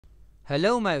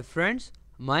Hello my friends,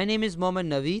 my name is Mohammed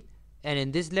Naveed and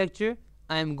in this lecture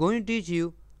I am going to teach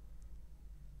you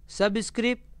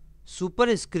Subscript,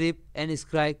 Superscript and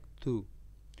StrikeThrough.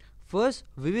 First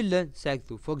we will learn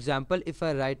StrikeThrough. For example, if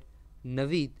I write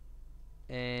Naveed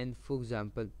and if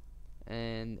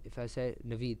I say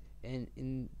Naveed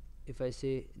and if I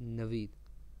say Naveed.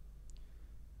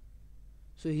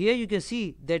 So here you can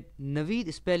see that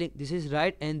Naveed spelling, this is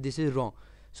right and this is wrong.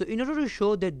 So in order to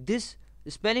show that this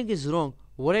spelling is wrong,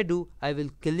 what I do, I will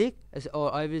click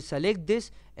or I will select this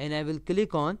and I will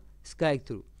click on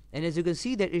StrikeThrough, and as you can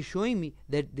see that is showing me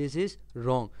that this is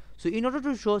wrong. So in order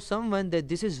to show someone that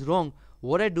this is wrong,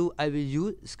 what I do, I will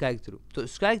use StrikeThrough. So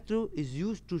StrikeThrough is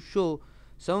used to show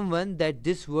someone that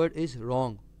this word is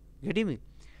wrong. Getting me?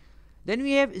 Then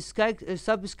we have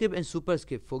subscript and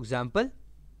superscript. For example,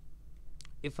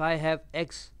 if I have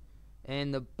x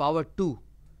and the power 2,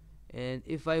 and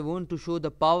if I want to show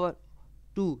the power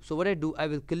 2, so what I do, I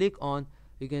will click on,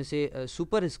 you can say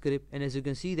superscript, and as you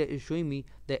can see that is showing me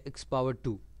the x power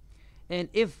 2. And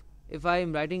if I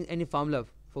am writing any formula,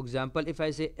 for example, if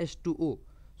I say S2O,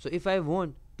 so if I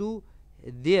want to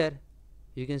there,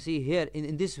 you can see here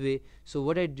in this way, so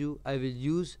what I do, I will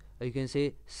use, you can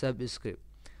say subscript.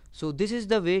 So this is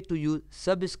the way to use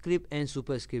subscript and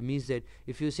superscript. Means that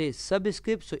if you say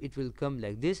subscript, so it will come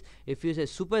like this. If you say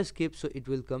superscript, so it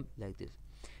will come like this.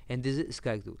 And this is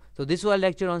StrikeThrough. So this was a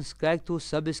lecture on StrikeThrough,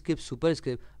 subscript,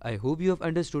 superscript. I hope you have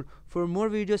understood. For more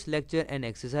videos, lecture and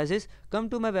exercises, come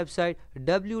to my website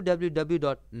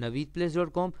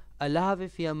www.naveedplace.com. Allah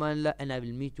Hafiz fi amanillah, and I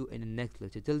will meet you in the next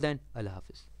lecture. Till then, Allah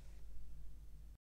Hafiz.